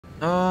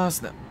Oh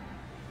snap.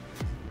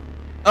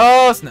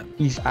 Oh snap.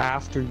 He's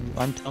after you.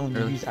 I'm telling you,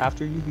 Really? he's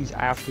after you. He's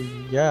after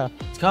you. Yeah.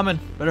 It's coming.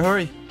 Better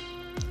hurry.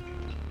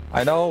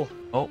 I know.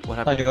 Oh, what I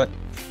happened? knew it.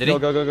 Did Go, he?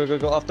 go, go, go, go,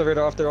 go. Off the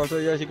radar, off the radar.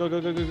 Yeah, go, go,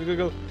 go, go, go, go,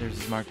 go. There's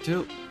his Mark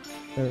II.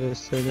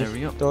 There we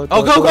go. Go,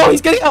 Oh, go, go!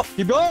 He's getting out!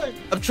 Keep going!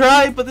 I'm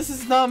trying, but this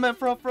is not meant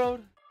for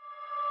off-road.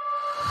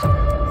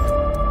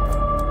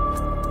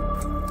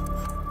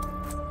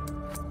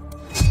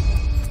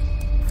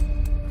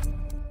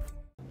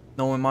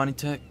 No Imani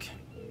Tech.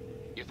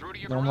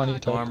 No money No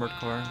talk. armored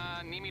car.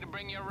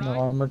 No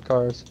armored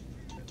cars.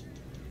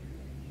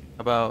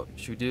 How about,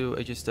 should we do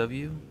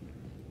HSW?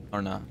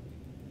 Or not?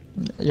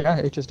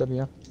 Yeah,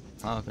 HSW.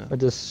 Oh, okay. Or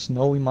just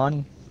snowy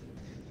money.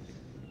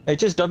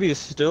 HSW is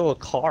still a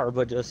car,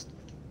 but it's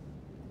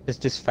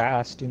just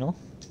fast, you know?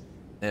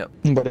 Yep.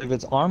 But if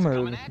it's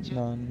armored,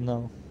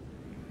 no.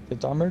 If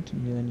it's armored,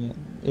 then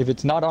yeah. If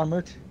it's not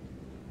armored,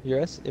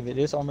 yes. If it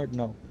is armored,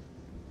 no.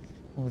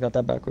 We got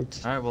that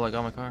backwards. Alright, well, I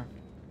got my car.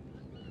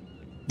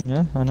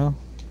 Yeah, I know.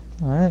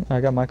 Alright, I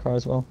got my car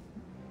as well.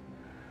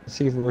 Let's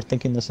see if we're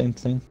thinking the same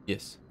thing.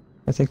 Yes.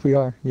 I think we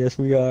are. Yes,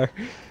 we are.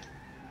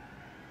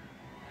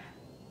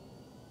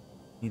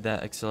 Need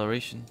that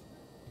acceleration.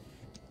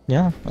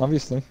 Yeah,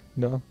 obviously.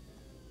 No.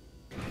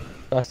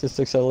 Fastest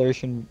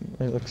accelerating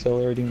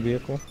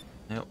vehicle.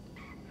 Yep.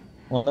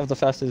 One of the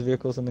fastest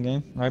vehicles in the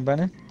game. Alright,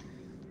 Brennan?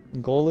 The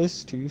goal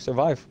is to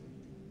survive.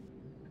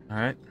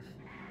 Alright.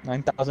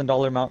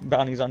 $9,000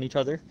 bounties on each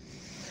other.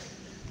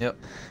 Yep.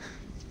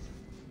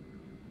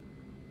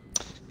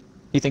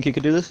 You think you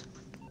could do this?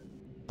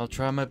 I'll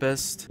try my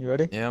best. You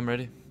ready? Yeah, I'm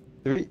ready.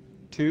 3,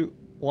 2,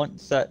 1,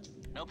 set.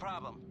 No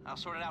problem. I'll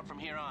sort it out from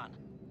here on.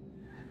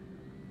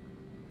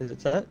 Is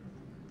it set?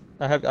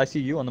 I see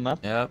you on the map.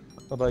 Yep.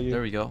 How about you?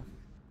 There we go.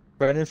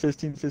 Brennan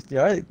 1550.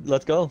 Alright,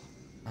 let's go.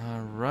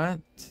 Alright.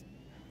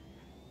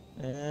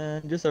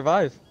 And just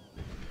survive.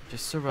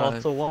 Just survive.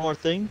 Also, one more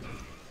thing.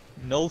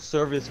 No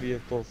service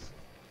vehicles.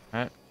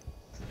 Alright.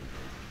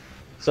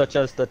 Such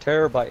as the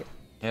Terabyte,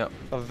 Yep.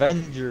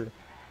 Avenger,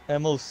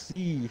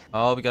 MOC.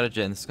 Oh, we got a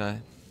jet in the sky.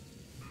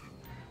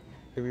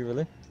 Did we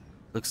really?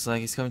 Looks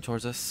like he's coming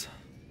towards us.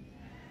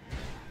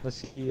 Let's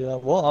see.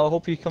 Well, I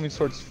hope he's coming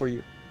towards for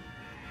you.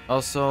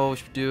 Also, we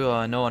should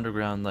do no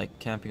underground, like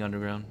camping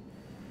underground.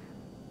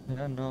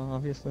 Yeah, no,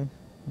 obviously.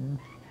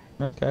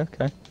 Yeah.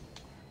 Okay.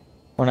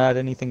 Want to add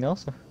anything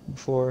else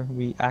before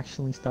we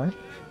actually start?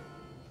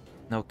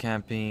 No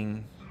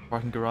camping,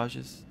 parking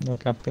garages. No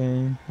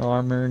campaign, no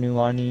armor, no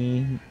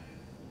army,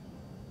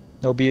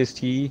 no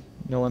BST,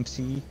 no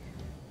MC,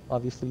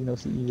 obviously no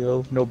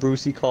CEO, no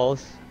Brucey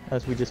calls,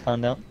 as we just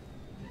found out.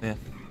 Yeah.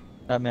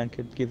 That man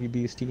could give you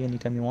BST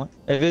anytime you want.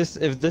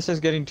 If this is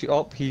getting too...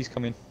 Oh, he's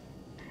coming.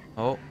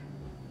 Oh.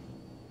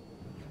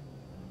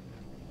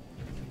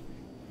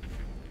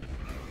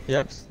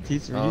 Yep,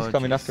 he's Oh,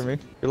 coming jeez. after me.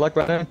 Good luck,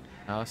 Brennan.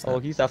 Oh, snap. Oh,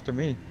 he's after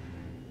me.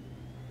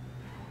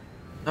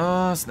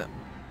 Oh, snap.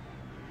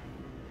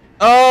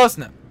 Oh,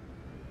 snap.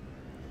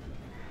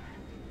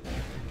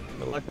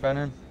 Good luck,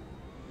 Brennan.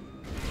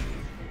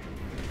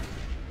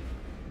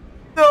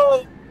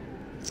 No!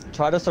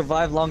 Try to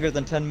survive longer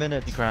than 10 He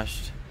minutes.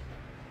 crashed.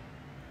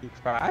 He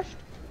crashed?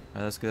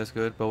 Alright, that's good, that's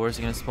good. But where's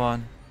he gonna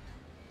spawn?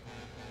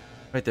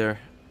 Right there.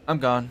 I'm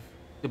gone.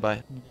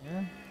 Goodbye.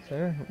 Yeah,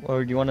 sure.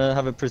 Or do you want to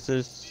have a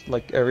precise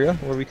like area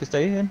where we could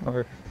stay in,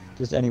 or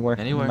just anywhere?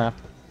 Anywhere. On the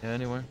map? Yeah,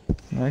 anywhere.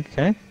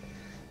 Okay.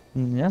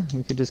 Yeah,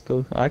 we could just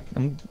go. I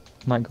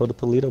might go to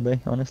Paleto Bay,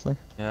 honestly.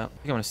 Yeah. I think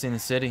I'm gonna stay in the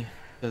city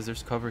because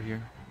there's cover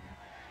here.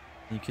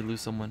 And you could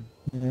lose someone.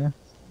 Yeah.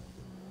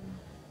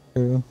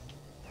 True.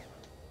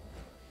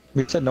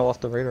 We said no off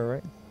the radar,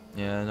 right?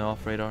 Yeah, no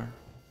off radar.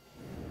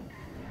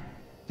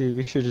 Dude,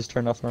 we should just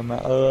turn off our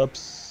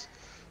maps.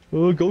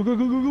 Oh, go, go,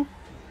 go, go, go!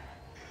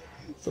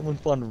 Someone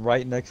spawned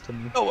right next to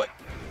me. No way.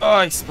 Oh,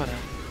 I spun out.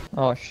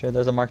 Oh shit,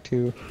 there's a Mark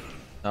II.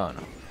 Oh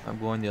no. I'm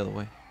going the other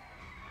way.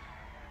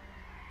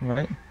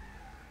 Right?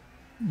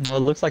 Well,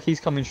 it looks like he's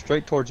coming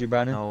straight towards you,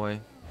 Brandon. No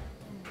way.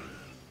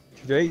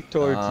 Straight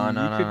towards you. No, You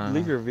no, could no,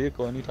 leave no. your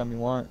vehicle anytime you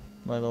want,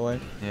 by the way.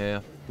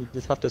 Yeah. You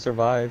just have to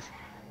survive.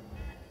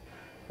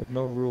 There's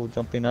no rule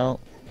jumping out.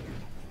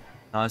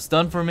 No, it's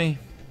done for me.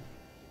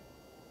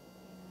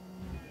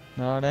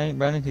 No, it ain't,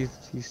 Brandon. He's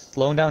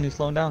slowing down. He's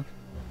slowing down.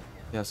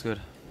 Yeah, it's good.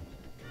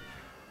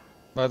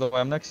 By the way,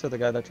 I'm next to the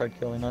guy that tried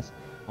killing us.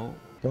 Oh.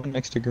 Go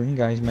next to green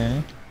guys,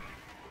 man.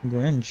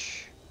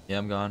 Grinch. Yeah,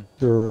 I'm gone.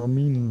 You're a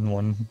mean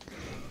one,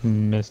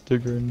 Mr.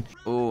 Grinch.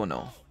 Oh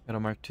no. Got a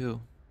Mark II.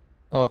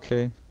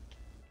 Okay.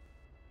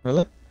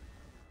 Really?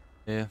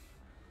 Yeah.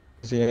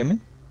 Is he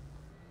aiming?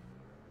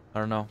 I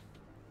don't know.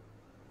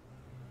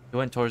 He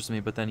went towards me,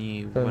 but then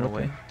he went okay.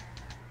 away.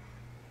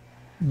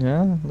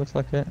 Yeah, looks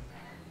like it.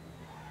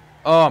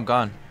 Oh, I'm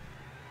gone.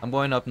 I'm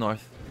going up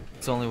north.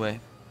 It's the only way.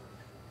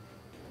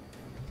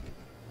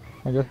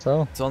 I guess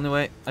so. It's the only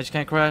way. I just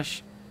can't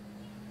crash.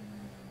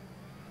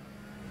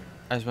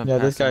 I just went Yeah,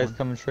 past this guy is someone.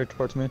 coming straight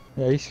towards me.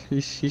 Yeah,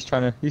 he's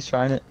trying it.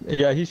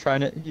 Yeah, he's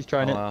trying it. He's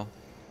trying Oh, it. wow.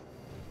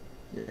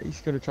 Yeah,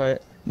 he's gonna try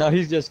it. No,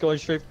 he's just going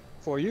straight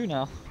for you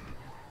now.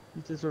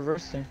 He's just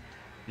reversing.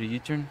 Did you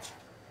U-turn?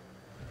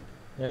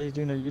 Yeah, he's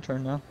doing a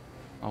U-turn now.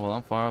 Oh well,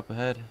 I'm far up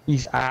ahead.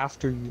 He's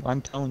after you.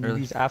 I'm telling you, Really?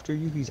 he's after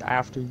you. He's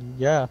after you.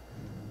 Yeah.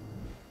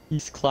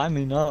 He's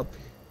climbing up.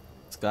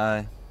 This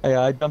guy. Hey,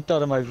 I jumped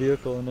out of my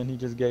vehicle and then he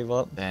just gave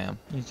up. Damn.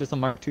 He's just a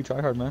Mark II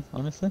tryhard, man.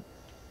 Honestly.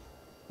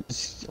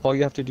 All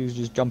you have to do is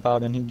just jump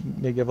out and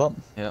they give up.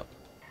 Yep.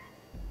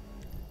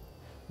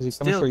 Is he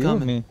coming Still for you or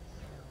coming. me?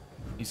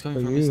 He's coming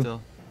For for me you.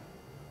 still.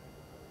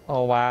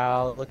 Oh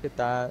wow, look at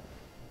that.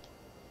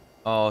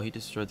 Oh, he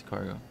destroyed the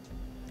cargo.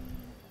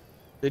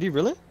 Did he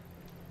really?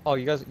 Oh,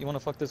 you want to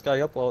fuck this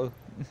guy up while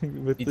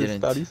with He this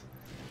didn't. baddies?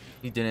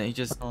 He didn't. He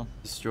just Oh.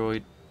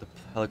 destroyed the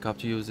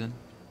helicopter he was in.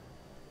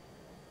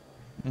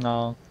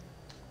 No.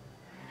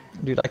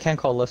 Dude, I can't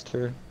call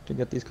Lester to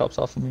get these cops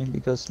off of me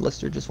because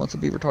Lester just wants to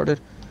be retarded.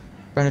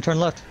 Brandon, turn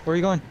left. Where are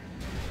you going?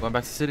 Going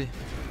back to the city.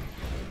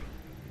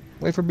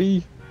 Wait for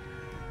B.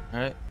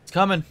 Alright. It's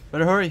coming.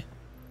 Better hurry.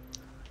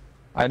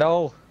 I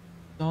know.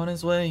 He's on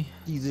his way.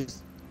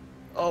 Jesus.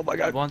 Oh my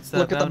god. Wants that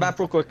Look at the bounty. map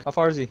real quick. How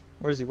far is he?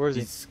 Where is he? Where is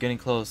he? He's getting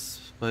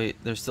close. But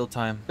there's still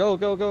time. Go,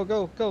 go, go,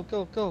 go, go,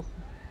 go, go.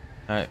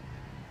 Alright.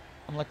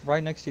 I'm like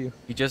right next to you.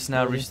 He just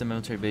now Really? reached the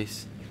military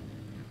base.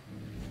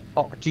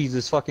 Oh,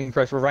 Jesus fucking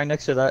Christ. We're right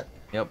next to that.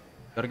 Yep.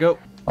 Gotta go.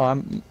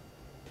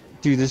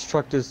 Dude, this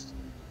truck just...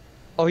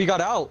 Oh, he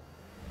got out.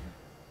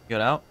 You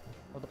got out?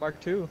 Of the Mark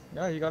II.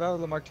 Yeah, he got out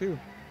of the Mark II.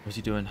 What's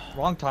he doing?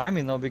 Wrong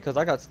timing though because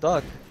I got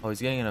stuck. Oh,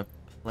 he's getting in a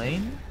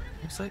plane?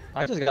 Looks like?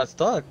 I just got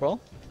stuck, bro.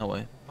 No way.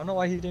 I don't know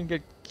why he didn't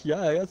get...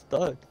 Yeah, I got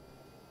stuck.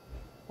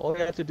 All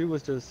he had to do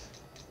was just...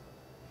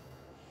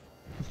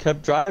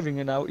 kept driving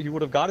and he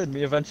would have gotten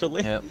me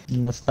eventually. Yep.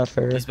 That's not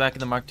fair. He's back in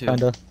the Mark II.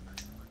 Kinda.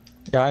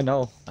 Yeah, I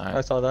know. Alright.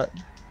 I saw that.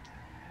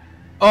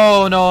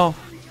 Oh no!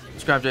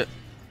 Scrapped it.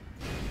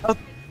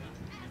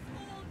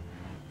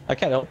 I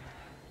can't help.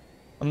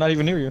 I'm not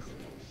even near you.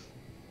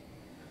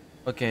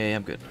 Okay,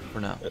 I'm good for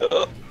now.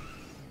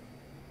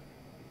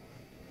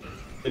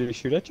 Did he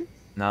shoot at you?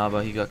 Nah,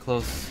 but he got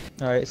close.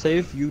 Alright, say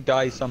if you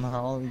die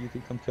somehow, you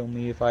can come kill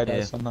me. If I die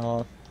Yeah.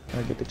 somehow,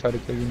 I get to try to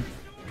kill you.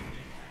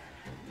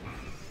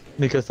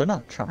 Because they're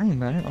not trying,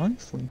 man,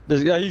 honestly.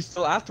 This guy, he's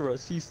still after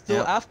us. He's still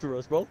Yep. after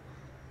us, bro.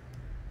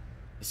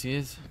 Yes, he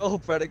is. Go,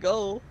 Freddy,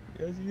 go.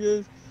 Yes, he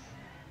is.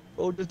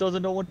 Bro just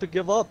doesn't know when to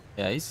give up.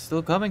 Yeah, he's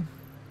still coming.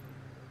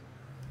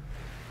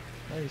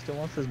 Yeah, he still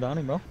wants his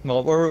bounty, bro.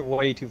 Well, we're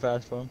way too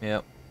fast for him.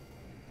 Yep.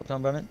 But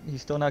on Bennett,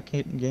 he's still not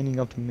gaining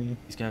up to me.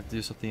 He's gonna have to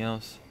do something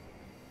else.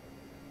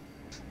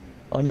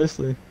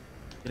 Honestly.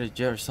 Get a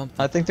jet or something.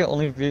 I think the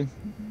only view...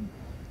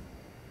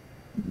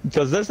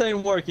 Because this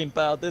ain't working,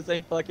 pal. This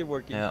ain't fucking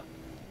working. Yeah.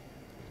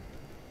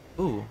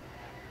 Ooh.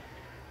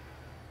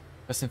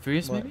 Fast and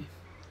Furious, What? maybe?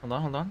 Hold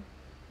on, hold on.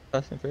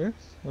 Fast and Furious?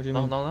 What do you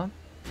Hold mean? on, hold on.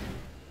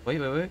 Wait,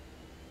 wait, wait.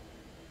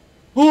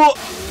 Ooh!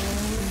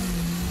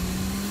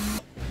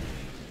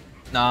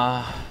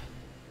 Nah.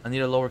 I need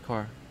a lower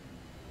car.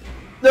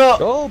 No!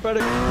 Go, Freddy!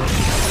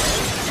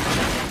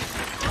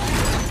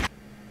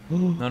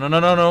 No, no, no, no,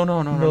 no, no,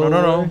 no, no, no, no,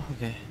 No no. way.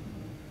 Okay.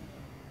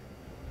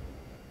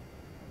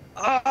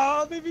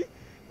 Ah, baby!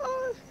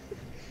 Ah.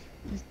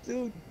 He's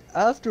still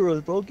after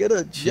us, bro. Get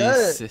a jet!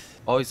 Jesus.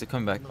 Oh, he's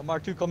coming back. The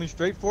Mark II coming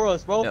straight for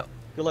us, bro. Yep.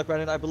 Good luck,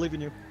 Brandon. I believe in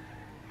you.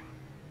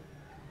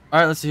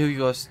 Alright, let's see who he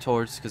goes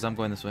towards, because I'm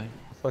going this way.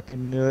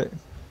 Fucking knew it.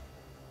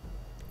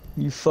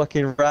 You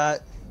fucking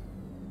rat.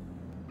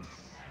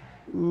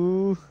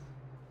 Ooh.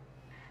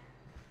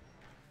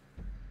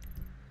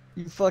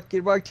 You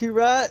fucking Mark II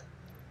rat.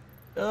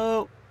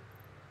 Oh.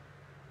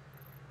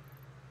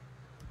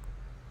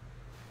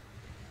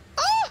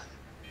 Ah!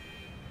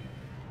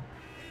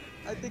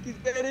 I think he's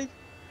getting.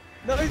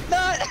 No, he's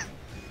not.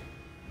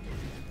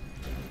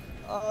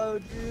 Oh,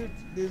 dude,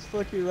 this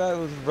fucking rat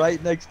was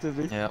right next to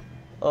me. Yep.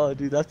 Oh,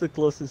 dude, that's the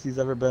closest he's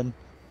ever been.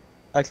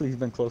 Actually, he's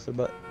been closer,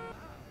 but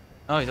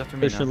Oh, he's after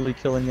me now. officially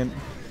killing him.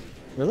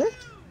 Really?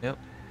 Yep.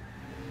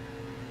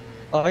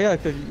 Oh yeah,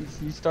 cause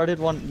you started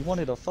one. You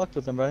wanted to fuck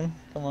with him, right?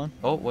 Come on.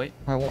 Oh, wait.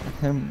 I want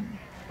him.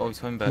 Oh, he's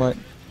coming back. What?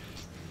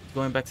 He's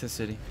going back to the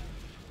city.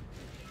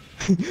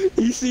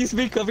 He sees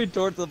me coming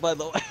towards him, by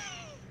the way.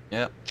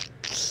 Yep.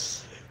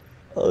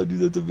 Oh, dude,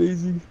 that's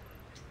amazing.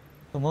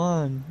 Come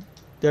on.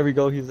 There we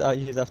go. He's out.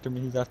 He's after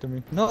me. He's after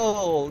me.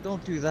 No,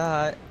 don't do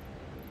that.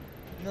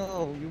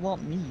 No, you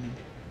want me.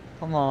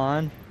 Come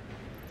on.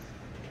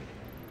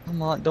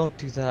 Come on, don't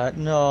do that.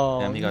 No.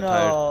 Damn, he got no,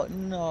 tired.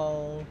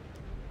 No.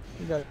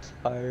 He got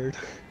tired.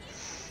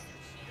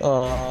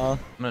 I'm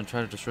gonna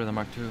try to destroy the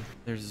Mark II.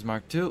 There's his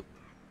Mark II.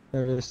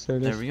 There it is. There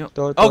it is. There we go.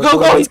 Throw it, Oh, throw it, go, throw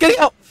go! it. He's getting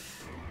out!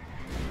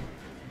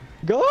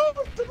 Go! Load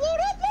up, load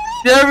up!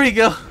 There we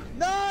go!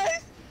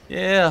 Nice!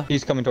 Yeah!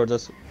 He's coming towards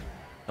us.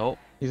 Oh,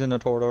 He's in a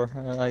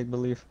Torador, I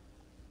believe.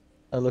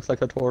 That looks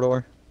like a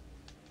Torador.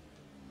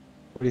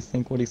 What do you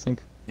think? What do you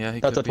think? yeah, he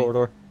That's a could be.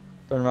 Torador.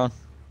 Turn around.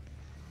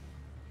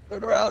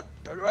 Turn around.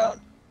 Turn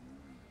around.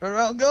 Turn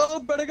around. Go.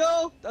 Better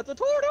go. That's a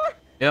Torador.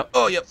 Yep.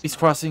 Oh, yep. He's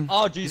crossing.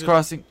 Oh, He's Jesus.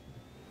 crossing.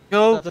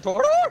 Go! That's a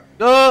Torador.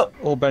 Go!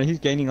 Oh, Ben, he's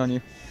gaining on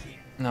you.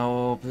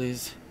 No,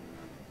 please.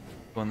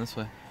 Going this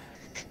way.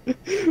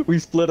 We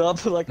split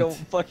up like a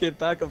fucking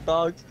pack of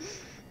dogs.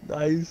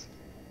 Nice.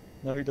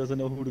 Now he doesn't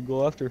know who to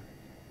go after.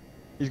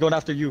 He's going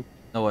after you.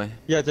 No way.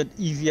 He has an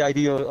easy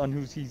idea on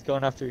who he's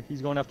going after.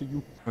 He's going after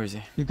you. Where is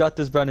he? You got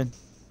this, Brennan.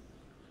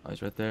 Oh,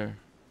 he's right there.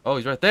 Oh,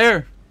 he's right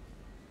there.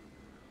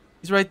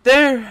 He's right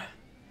there.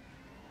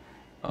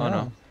 Oh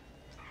no.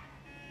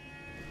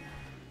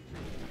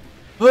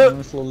 I'm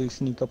gonna slowly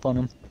sneak up on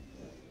him.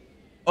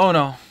 Oh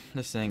no.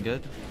 This ain't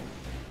good.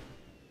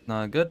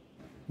 Not good.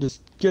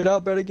 Just get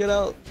out, better get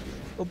out.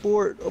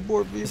 Abort,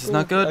 abort vehicle. This is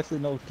not good. Actually,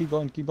 no. Keep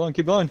going, keep going,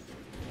 keep going.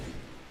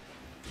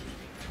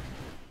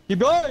 Keep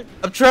going.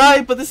 I'm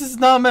trying, but this is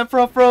not meant for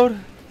off-road.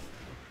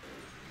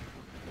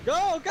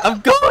 Go, go.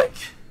 I'm going.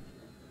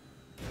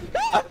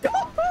 Go,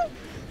 go.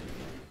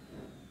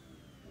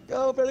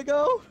 Go, better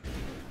go.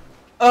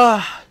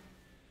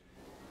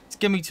 Let's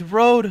get me to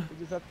road. We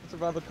just have to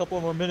survive a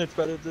couple more minutes,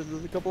 better.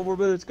 There's a couple more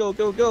minutes. Go,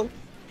 go, go.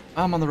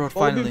 I'm on the road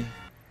Oh, dude. finally.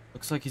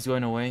 Looks like he's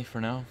going away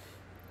for now.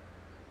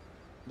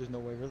 There's no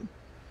way, really.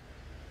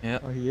 Yeah.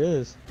 Oh, he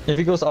is. If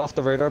he goes off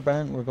the radar,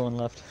 Brennan, we're going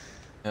left.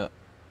 Yeah.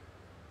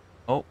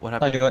 Oh, what I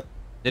happened? do it.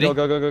 Did Go, he?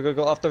 go, go, go, go,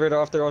 go. Off the radar,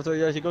 off the radar.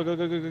 Yeah, go, go,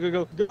 go, go, go,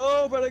 go, go.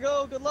 Go, better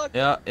go. Good luck.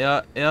 Yeah,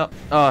 yeah, yeah.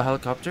 Oh,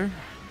 helicopter?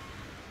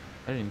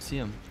 I didn't even see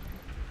him.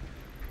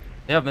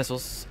 They have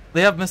missiles.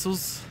 They have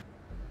missiles.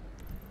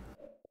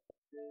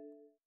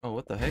 Oh,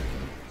 what the heck?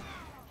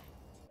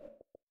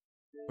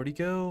 Where'd he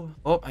go?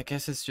 Oh, I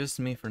guess it's just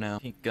me for now.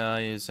 Pink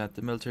guy is at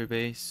the military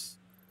base.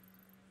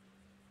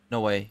 No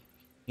way.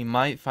 He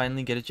might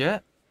finally get a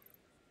jet.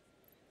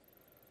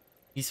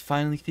 He's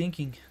finally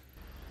thinking.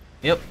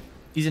 Yep,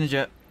 he's in a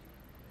jet.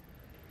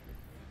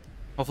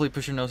 Hopefully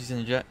Pusher knows he's in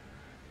a jet.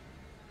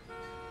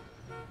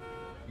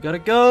 You gotta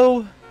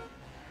go!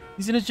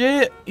 He's in a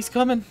jet! He's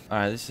coming!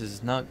 Alright, this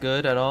is not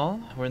good at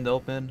all. We're in the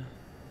open.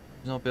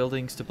 There's no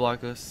buildings to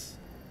block us.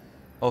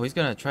 Oh, he's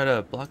gonna try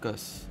to block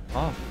us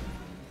off.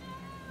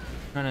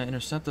 Trying to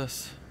intercept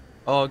us.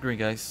 Oh, green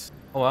guys.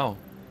 Oh, wow.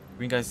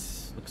 Green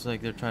guys looks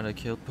like they're trying to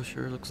kill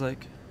Pusher, looks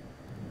like.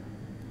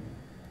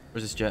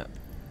 Where's this jet?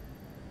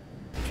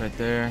 It's right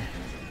there.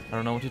 I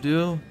don't know what to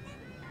do.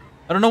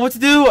 I don't know what to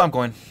do! I'm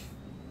going.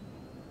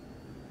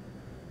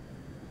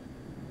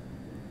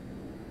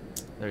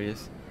 There he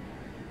is.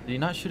 Did he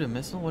not shoot a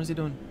missile? What is he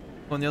doing?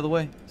 Going the other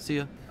way. See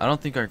ya. I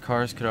don't think our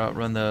cars could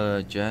outrun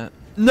the jet.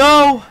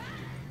 No!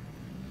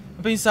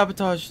 I'm being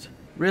sabotaged.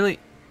 Really?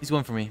 He's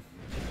going for me.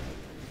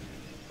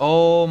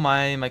 Oh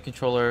my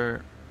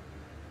controller.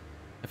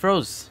 I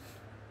froze.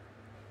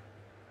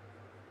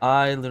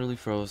 I literally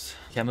froze.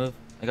 Can't move.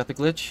 I got the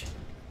glitch.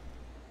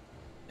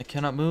 I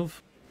cannot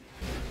move.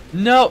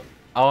 No!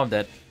 Oh, I'm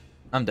dead.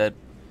 I'm dead.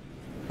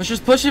 Pusher's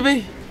pushing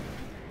me!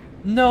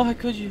 No, how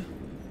could you?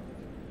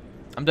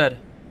 I'm dead.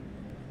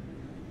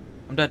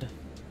 I'm dead.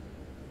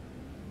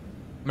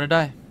 I'm gonna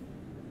die.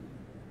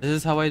 This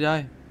is how I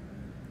die.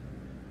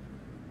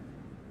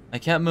 I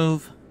can't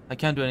move. I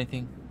can't do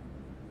anything.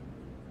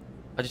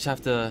 I just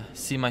have to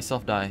see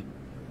myself die.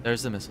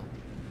 There's the missile.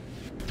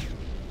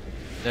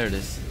 There it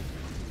is.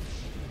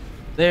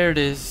 There it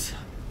is.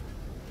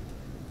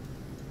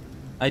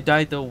 I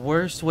died the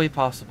worst way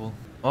possible.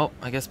 Oh,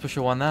 I guess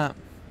Pusher won that.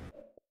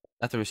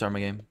 I have to restart my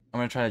game. I'm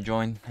gonna try to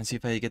join and see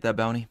if I get that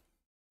bounty.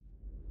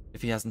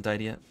 If he hasn't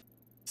died yet.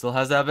 Still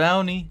has that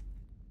bounty.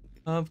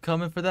 I'm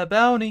coming for that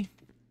bounty.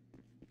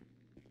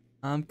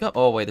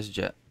 Oh wait, there's a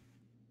jet.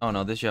 Oh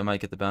no, this jet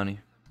might get the bounty.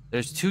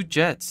 There's 2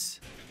 jets.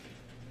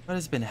 What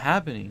has been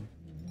happening?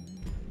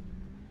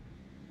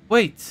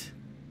 Wait.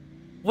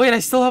 Wait, I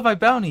still have my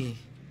bounty.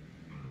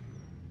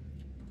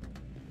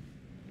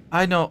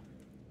 I know.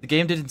 The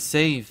game didn't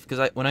save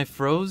because when I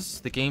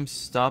froze, the game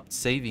stopped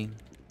saving.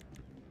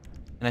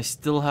 And I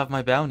still have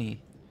my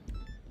bounty.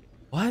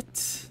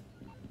 What?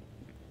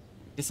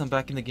 Guess I'm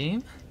back in the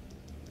game?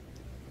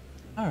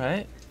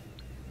 Alright.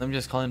 Let me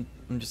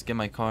just get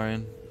my car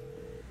in.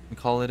 And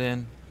call it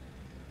in.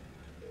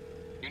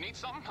 You need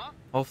something, huh?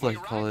 Hopefully I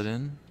can call it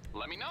in.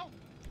 Let me know.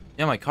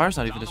 Yeah, my car's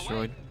not even On the way.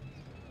 destroyed.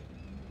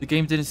 The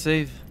game didn't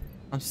save.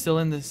 I'm still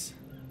in this.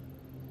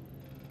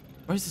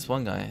 Where's this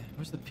one guy?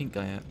 Where's the pink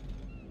guy at?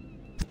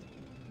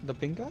 The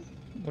pink guy?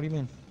 What do you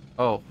mean?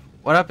 Oh,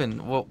 what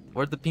happened?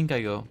 Where'd the pink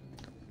guy go?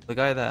 The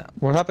guy that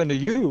What happened to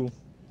you?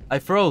 I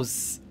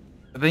froze.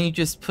 And then you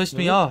just pushed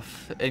me Really?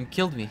 off and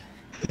killed me.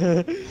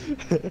 But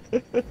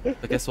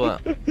guess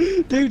what?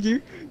 Dude,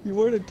 you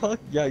weren't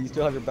talking. Yeah, you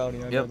still have your bounty.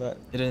 I know Yep, that.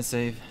 it didn't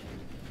save.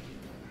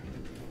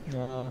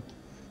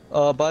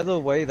 By the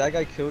way, that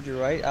guy killed you,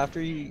 right?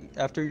 After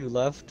you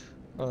left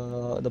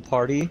the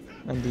party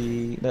and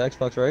the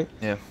Xbox, right?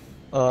 Yeah.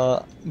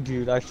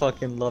 Dude, I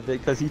fucking loved it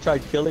because he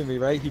tried killing me,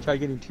 right? He tried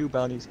getting 2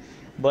 bounties,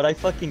 but I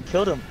fucking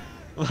killed him.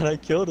 But I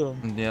killed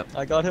him. Yep.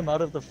 I got him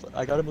out of the.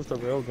 I got him with the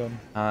railgun.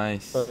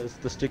 Nice.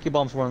 The sticky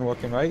bombs weren't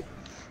working, right?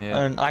 Yeah.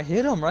 And I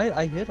hit him, right?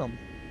 I hit him.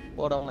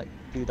 But I'm like,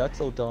 dude, that's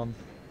so dumb.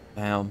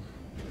 Damn.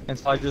 And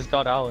so I just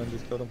got out and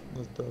just killed him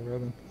with the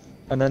railgun.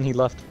 And then he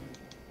left,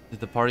 Did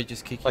the party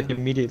just kick like you?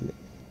 immediately.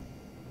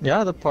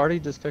 Yeah, the party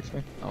just kicked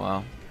me. Oh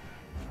wow.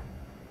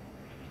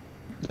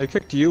 They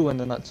kicked you, and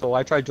then so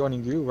I tried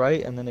joining you,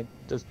 right? And then it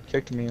just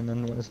kicked me, and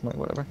then it was like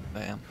whatever.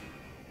 Damn.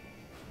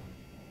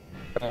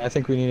 I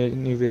think we need a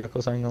new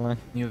vehicles. I'm gonna lie.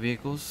 New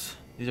vehicles.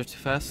 These are too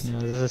fast.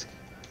 Yeah,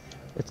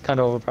 it's kind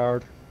of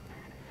overpowered.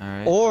 All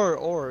right.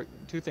 Or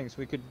two things.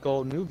 We could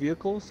go new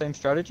vehicle, same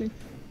strategy,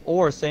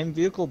 or same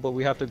vehicle, but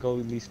we have to go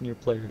at least near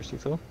players. You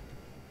feel?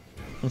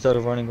 Instead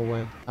of running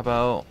away. How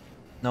about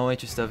no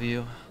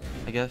HSW?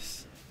 I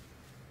guess.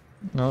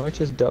 No,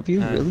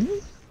 HSW,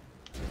 really?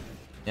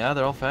 Yeah,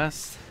 they're all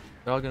fast.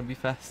 They're all gonna be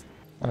fast.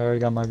 I already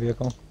got my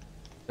vehicle.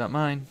 Got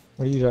mine.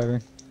 What are you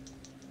driving?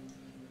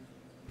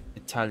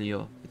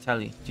 Itali,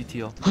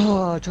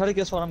 GTO. Try to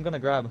guess what I'm gonna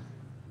grab.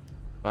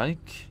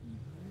 Bike?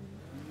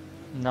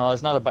 No,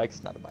 it's not a bike.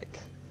 It's not a bike.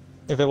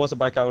 If it was a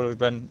bike, I would have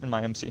been in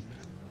my MC.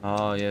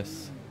 Oh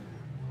yes.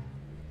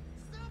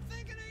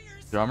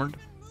 You armored?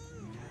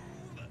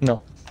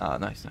 No, Ah,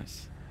 nice.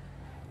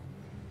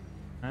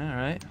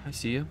 Alright, I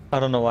see you. I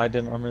don't know why I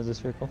didn't armor this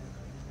vehicle.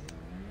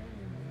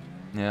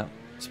 Yeah,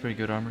 it's pretty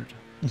good armored.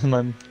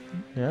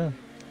 Yeah.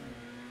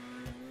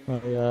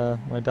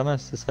 My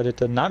dumbass decided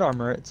to not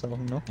armor it, so you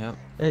know. Yep.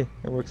 Hey,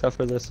 it works out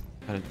for this.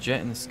 Got a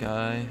jet in the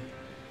sky.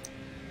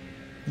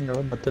 You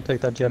know, but to take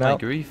that jet Might out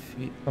grief.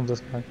 He from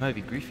this guy. might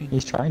be griefing.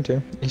 He's trying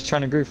to. He's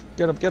trying to grief.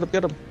 Get him, get him,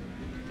 get him.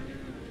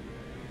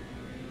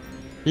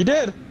 He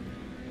did!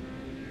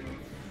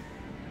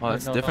 Oh,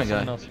 that's No, a different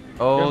someone guy. else.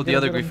 Oh, Get him, the get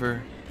other him, get him.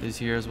 griefer is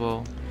here as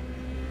well.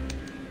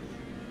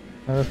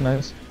 Oh, that's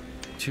nice.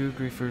 2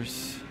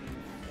 griefers.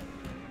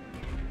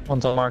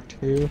 One's on Mark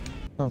 2.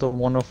 One's a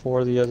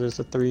 104, the other's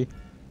a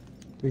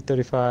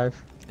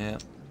 335. Yeah.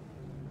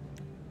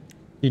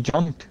 He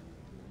jumped.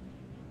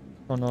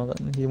 Oh no,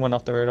 he went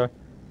off the radar.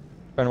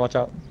 Trying to watch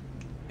out.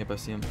 Yep, I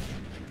see him.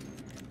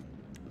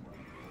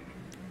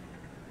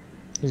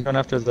 He's going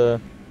after the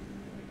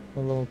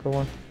little cool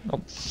one.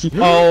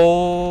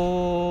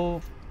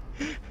 Oh!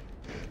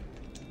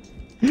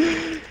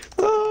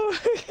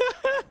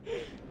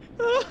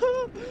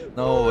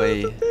 No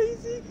way. That's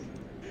amazing.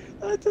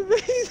 That's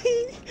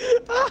amazing.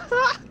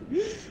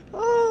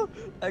 Oh,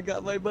 I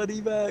got my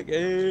money back.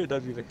 Hey,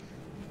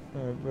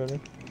 alright, brother.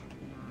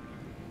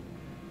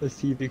 Let's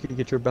see if you can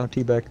get your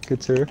bounty back,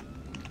 good sir.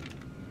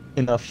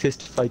 In a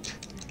fist fight.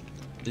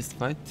 This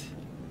fight?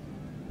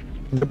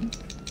 Yep.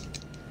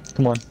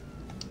 Come on.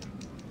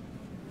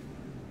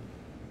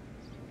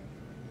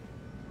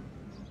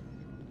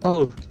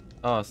 Oh,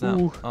 Oh snap.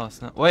 Ooh. Oh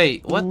snap.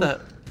 Wait, what Ooh.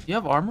 the? You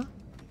have armor?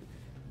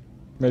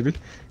 maybe.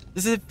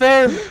 This isn't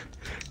fair!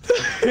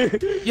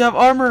 You have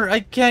armor!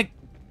 I can't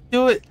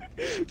do it!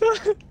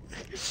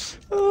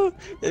 Oh,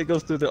 it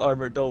goes through the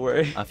armor, don't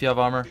worry. If you have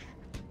armor,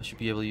 I should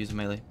be able to use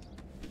melee.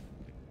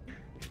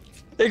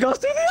 It goes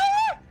through the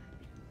armor!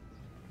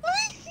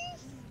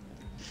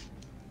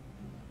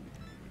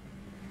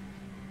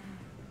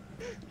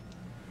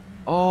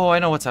 Oh, I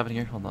know what's happening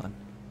here. Hold on.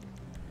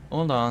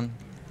 Hold on.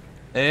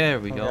 There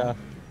we go. Yeah.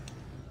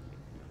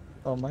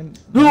 Oh, mine's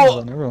Oh!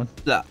 on everyone.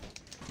 Blah.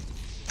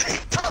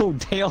 Oh,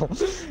 damn.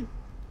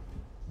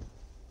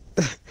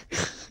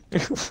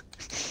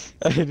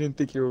 I didn't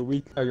think you were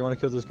weak. Oh, you want to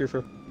kill this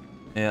griefer?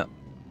 Yeah.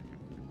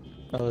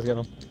 Oh, let's get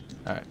him.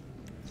 Alright.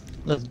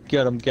 Let's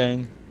get him,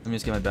 gang. Let me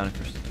just get my bounty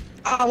first.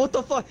 Ah, what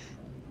the fuck?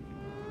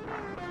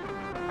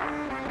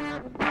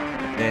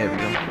 There we